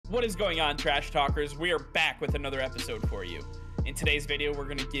What is going on, Trash Talkers? We are back with another episode for you. In today's video, we're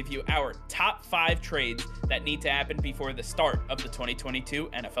going to give you our top 5 trades that need to happen before the start of the 2022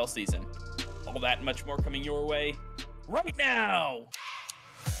 NFL season. All that and much more coming your way right now!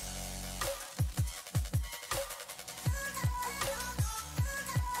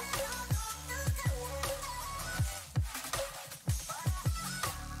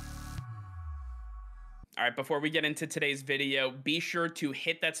 All right, before we get into today's video, be sure to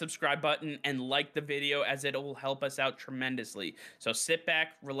hit that subscribe button and like the video as it will help us out tremendously. So sit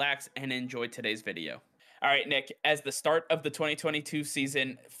back, relax, and enjoy today's video. All right, Nick, as the start of the 2022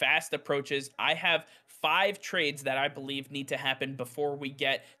 season fast approaches, I have 5 trades that I believe need to happen before we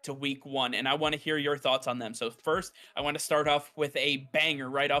get to week 1, and I want to hear your thoughts on them. So first, I want to start off with a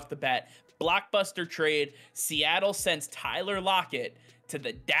banger right off the bat. Blockbuster trade. Seattle sends Tyler Lockett to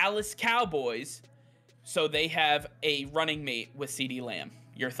the Dallas Cowboys so they have a running mate with CeeDee Lamb.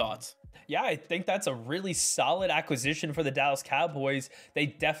 Your thoughts? Yeah, I think that's a really solid acquisition for the Dallas Cowboys. They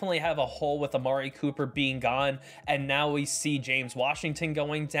definitely have a hole with Amari Cooper being gone, and now we see James Washington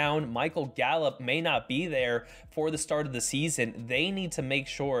going down. Michael Gallup may not be there for the start of the season. They need to make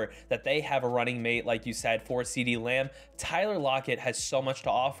sure that they have a running mate, like you said, for CeeDee Lamb. Tyler Lockett has so much to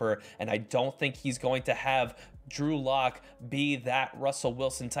offer, and I don't think he's going to have Drew Lock be that Russell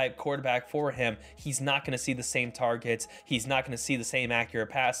Wilson type quarterback for him. He's not going to see the same targets. He's not going to see the same accurate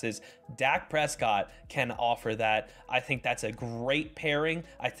passes. Dak Prescott can offer that. I think that's a great pairing.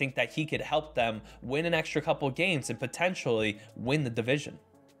 I think that he could help them win an extra couple games and potentially win the division.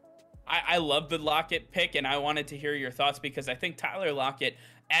 I love the Lockett pick, and I wanted to hear your thoughts because I think Tyler Lockett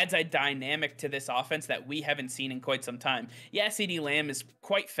adds a dynamic to this offense that we haven't seen in quite some time. Yeah, CeeDee Lamb is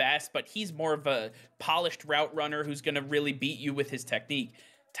quite fast, but he's more of a polished route runner who's going to really beat you with his technique.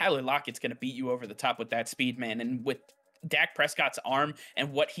 Tyler Lockett's going to beat you over the top with that speed, man, and with Dak Prescott's arm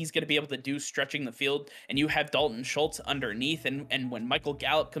and what he's going to be able to do stretching the field, and you have Dalton Schultz underneath, and when Michael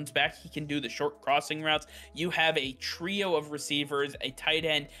Gallup comes back, he can do the short crossing routes. You have a trio of receivers, a tight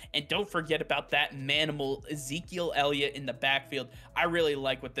end, and don't forget about that manimal Ezekiel Elliott in the backfield. I really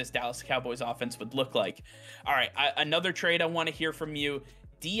like what this Dallas Cowboys offense would look like. All right, another trade I want to hear from you.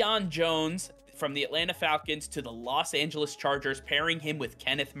 Deion Jones from the Atlanta Falcons to the Los Angeles Chargers, pairing him with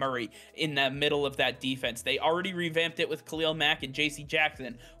Kenneth Murray in the middle of that defense. They already revamped it with Khalil Mack and J.C.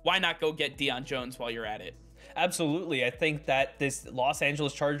 Jackson. Why not go get Deion Jones while you're at it? Absolutely. I think that this Los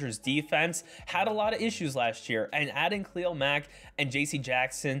Angeles Chargers defense had a lot of issues last year, and adding Khalil Mack and J.C.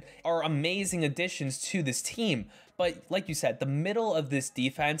 Jackson are amazing additions to this team. But like you said, the middle of this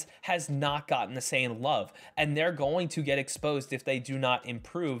defense has not gotten the same love, and they're going to get exposed if they do not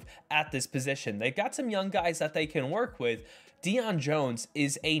improve at this position. They've got some young guys that they can work with. Deion Jones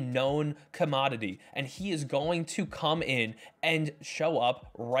is a known commodity, and he is going to come in and show up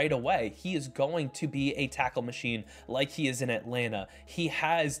right away. He is going to be a tackle machine like he is in Atlanta. He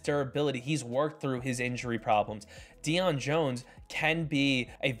has durability. He's worked through his injury problems. Deion Jones can be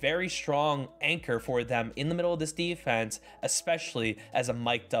a very strong anchor for them in the middle of this defense, especially as a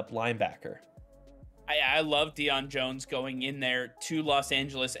mic'd up linebacker. I love Deion Jones going in there to Los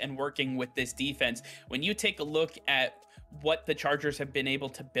Angeles and working with this defense. When you take a look at what the Chargers have been able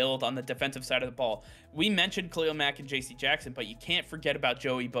to build on the defensive side of the ball. We mentioned Khalil Mack and J.C. Jackson, but you can't forget about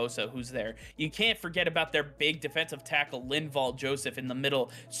Joey Bosa, who's there. You can't forget about their big defensive tackle, Linval Joseph, in the middle,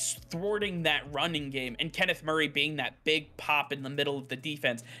 thwarting that running game, and Kenneth Murray being that big pop in the middle of the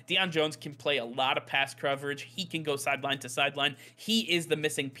defense. Deion Jones can play a lot of pass coverage. He can go sideline to sideline. He is the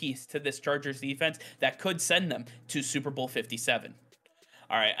missing piece to this Chargers defense that could send them to Super Bowl 57.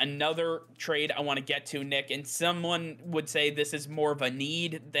 All right, another trade I want to get to, Nick, and someone would say this is more of a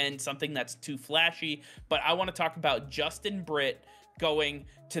need than something that's too flashy, but I want to talk about Justin Britt going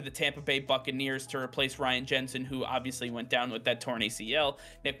to the Tampa Bay Buccaneers to replace Ryan Jensen, who obviously went down with that torn ACL.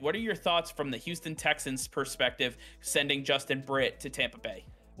 Nick, what are your thoughts from the Houston Texans' perspective sending Justin Britt to Tampa Bay?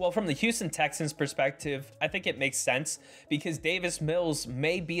 Well, from the Houston Texans perspective, I think it makes sense because Davis Mills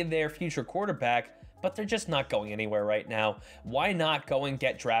may be their future quarterback, but they're just not going anywhere right now. Why not go and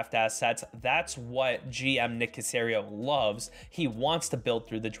get draft assets? That's what GM Nick Caserio loves. He wants to build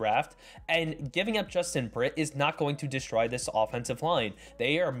through the draft, and giving up Justin Britt is not going to destroy this offensive line.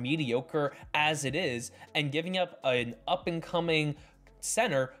 They are mediocre as it is, and giving up an up-and-coming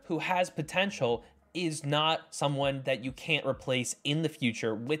center who has potential is not someone that you can't replace in the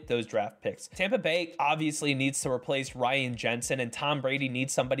future with those draft picks. Tampa Bay obviously needs to replace Ryan Jensen, and Tom Brady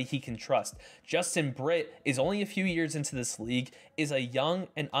needs somebody he can trust. Justin Britt is only a few years into this league, is a young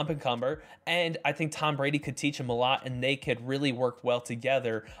and up-and-comer, and I think Tom Brady could teach him a lot, and they could really work well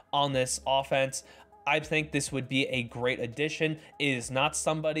together on this offense. I think this would be a great addition. It is not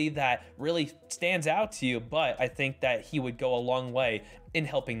somebody that really stands out to you, but I think that he would go a long way in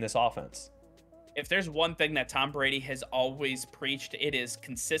helping this offense. If there's one thing that Tom Brady has always preached, it is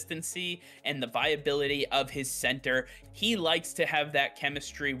consistency and the viability of his center. He likes to have that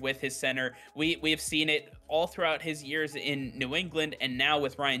chemistry with his center. We have seen it all throughout his years in New England and now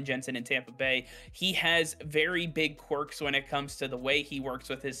with Ryan Jensen in Tampa Bay. He has very big quirks when it comes to the way he works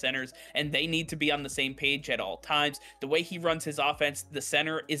with his centers, and they need to be on the same page at all times. The way he runs his offense, the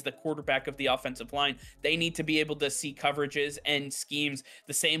center is the quarterback of the offensive line. They need to be able to see coverages and schemes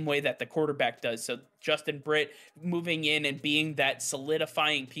the same way that the quarterback does. So Justin Britt moving in and being that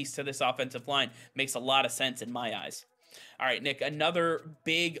solidifying piece to this offensive line makes a lot of sense in my eyes. All right, Nick, another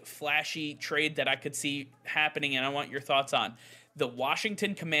big flashy trade that I could see happening, and I want your thoughts on. The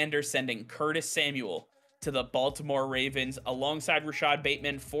Washington Commanders sending Curtis Samuel to the Baltimore Ravens alongside Rashad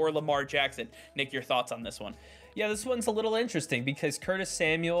Bateman for Lamar Jackson. Nick, your thoughts on this one? Yeah, this one's a little interesting because Curtis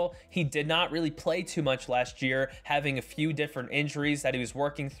Samuel, he did not really play too much last year, having a few different injuries that he was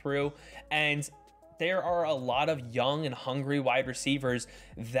working through. And there are a lot of young and hungry wide receivers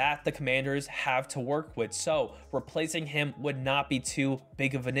that the Commanders have to work with. So replacing him would not be too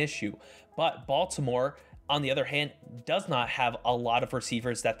big of an issue. But Baltimore, on the other hand, does not have a lot of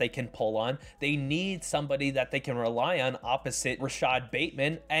receivers that they can pull on. They need somebody that they can rely on opposite Rashad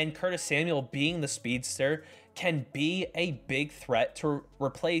Bateman, and Curtis Samuel, being the speedster, can be a big threat to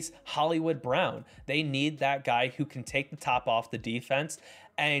replace Hollywood Brown. They need that guy who can take the top off the defense,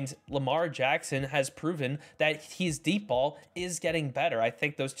 and Lamar Jackson has proven that his deep ball is getting better. I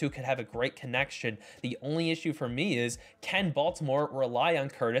think those two could have a great connection. The only issue for me is, can Baltimore rely on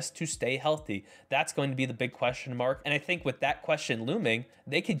Curtis to stay healthy? That's going to be the big question mark, and I think with that question looming,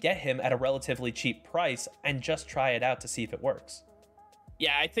 they could get him at a relatively cheap price and just try it out to see if it works.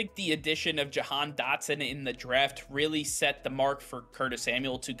 Yeah, I think the addition of Jahan Dotson in the draft really set the mark for Curtis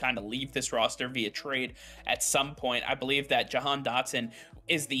Samuel to kind of leave this roster via trade at some point. I believe that Jahan Dotson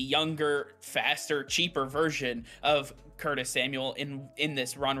is the younger, faster, cheaper version of Curtis Samuel in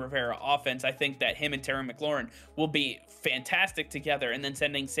this Ron Rivera offense. I think that him and Terry McLaurin will be fantastic together, and then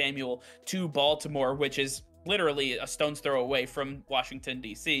sending Samuel to Baltimore, which is literally a stone's throw away from Washington,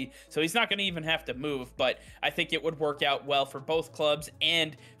 D.C. So he's not going to even have to move, but I think it would work out well for both clubs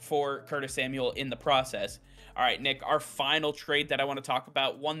and for Curtis Samuel in the process. All right, Nick, our final trade that I want to talk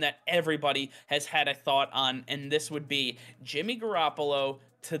about, one that everybody has had a thought on, and this would be Jimmy Garoppolo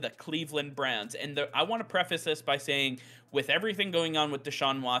to the Cleveland Browns. And I want to preface this by saying, with everything going on with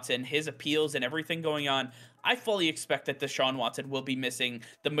Deshaun Watson, his appeals and everything going on, I fully expect that Deshaun Watson will be missing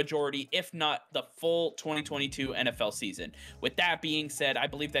the majority, if not the full 2022 NFL season. With that being said, I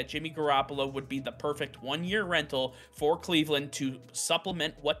believe that Jimmy Garoppolo would be the perfect one-year rental for Cleveland to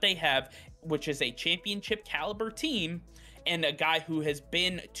supplement what they have, which is a championship caliber team and a guy who has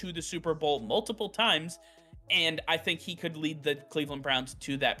been to the Super Bowl multiple times. And I think he could lead the Cleveland Browns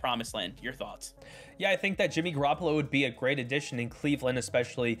to that promised land. Your thoughts? Yeah, I think that Jimmy Garoppolo would be a great addition in Cleveland,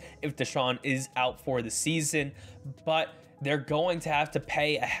 especially if Deshaun is out for the season. But they're going to have to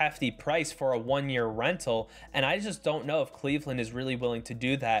pay a hefty price for a one-year rental, and I just don't know if Cleveland is really willing to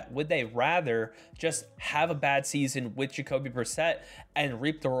do that. Would they rather just have a bad season with Jacoby Brissett and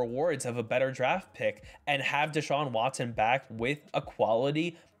reap the rewards of a better draft pick and have Deshaun Watson back with a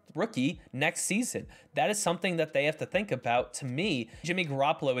quality rookie next season? That is something that they have to think about. To me, Jimmy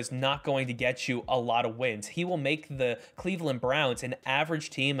Garoppolo is not going to get you a lot of wins. He will make the Cleveland Browns an average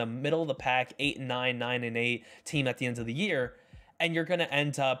team, a middle of the pack 8-9, 9-8 team at the end of the year, and you're going to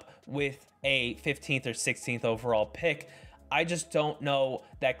end up with a 15th or 16th overall pick. I just don't know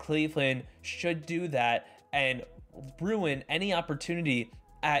that Cleveland should do that and ruin any opportunity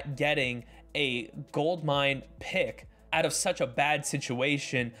at getting a goldmine pick out of such a bad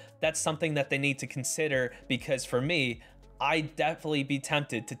situation. That's something that they need to consider, because for me, I'd definitely be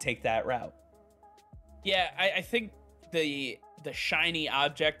tempted to take that route. Yeah, I think the shiny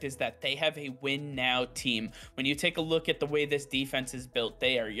object is that they have a win now team. When you take a look at the way this defense is built,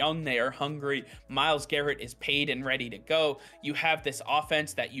 they are young, they are hungry. Myles Garrett is paid and ready to go. You have this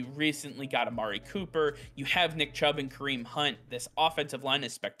offense that you recently got Amari Cooper. You have Nick Chubb and Kareem Hunt. This offensive line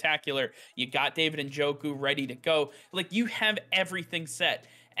is spectacular. You got David Njoku ready to go. Like, you have everything set.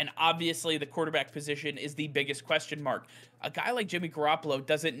 And obviously, the quarterback position is the biggest question mark. A guy like Jimmy Garoppolo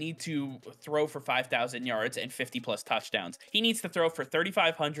doesn't need to throw for 5,000 yards and 50 plus touchdowns. He needs to throw for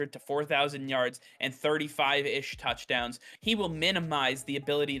 3,500 to 4,000 yards and 35-ish touchdowns. He will minimize the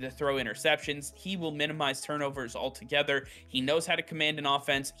ability to throw interceptions. He will minimize turnovers altogether. He knows how to command an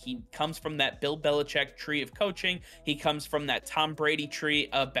offense. He comes from that Bill Belichick tree of coaching. He comes from that Tom Brady tree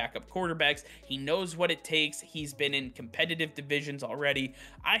of backup quarterbacks. He knows what it takes. He's been in competitive divisions already.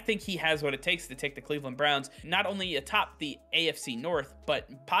 I think he has what it takes to take the Cleveland Browns not only atop the AFC North, but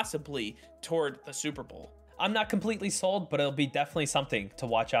possibly toward the Super Bowl. I'm not completely sold, but it'll be definitely something to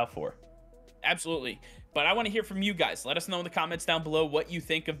watch out for. Absolutely. But I want to hear from you guys. Let us know in the comments down below what you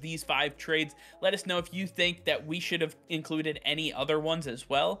think of these 5 trades. Let us know if you think that we should have included any other ones as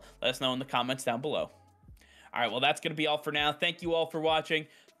well. Let us know in the comments down below. All right, well, that's going to be all for now. Thank you all for watching.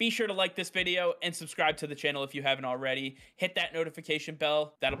 Be sure to like this video and subscribe to the channel if you haven't already. Hit that notification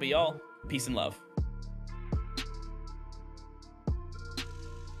bell. That'll be all. Peace and love.